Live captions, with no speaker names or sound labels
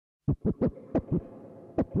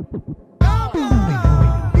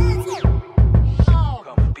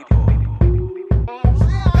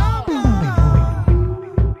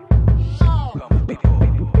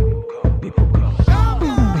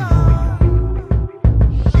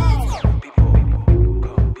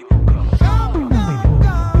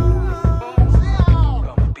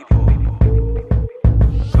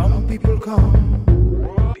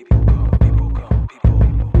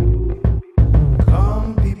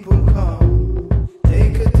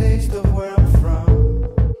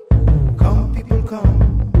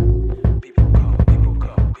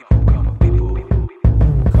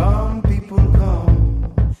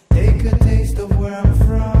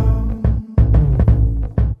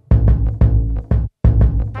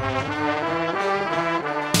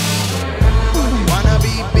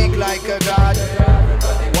Like a god,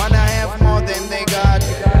 wanna have more than they got,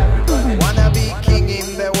 wanna be king in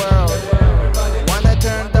the world, wanna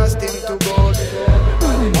turn dust into gold,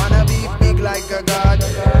 wanna be big like a god,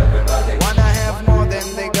 wanna have more than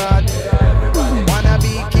they got, wanna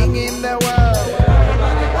be king in the world,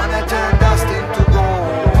 wanna turn dust into gold,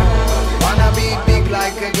 wanna be big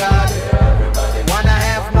like a god, wanna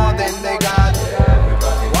have more than they got,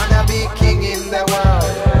 wanna be king in the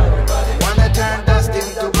world, wanna turn dust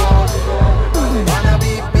into gold. Wanna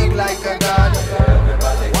be big like a god,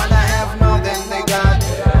 wanna have more than they got,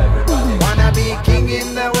 wanna be king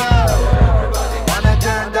in the world, wanna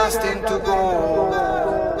turn dust into gold.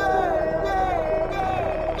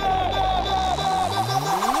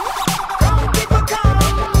 Come people come,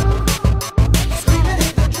 screaming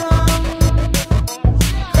hit the drum.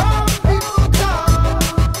 Come people come,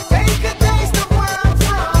 take a taste of where I'm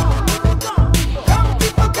from. Come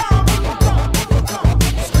people come,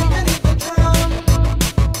 screaming hit the drum.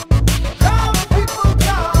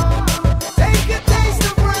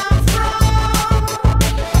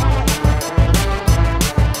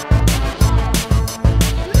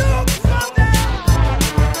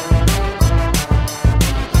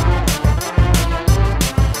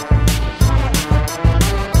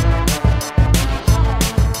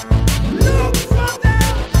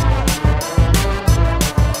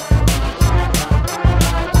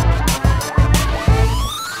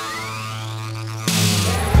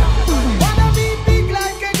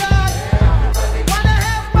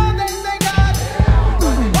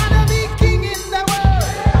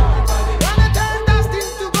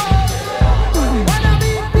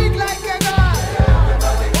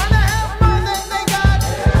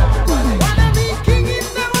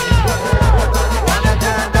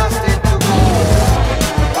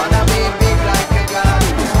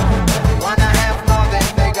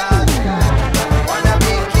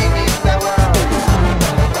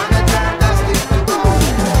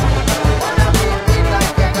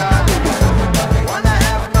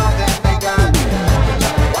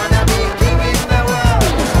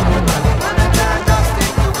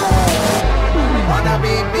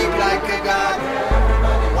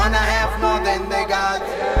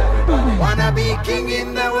 Wanna be king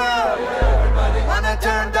in the world, wanna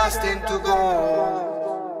turn dust into gold.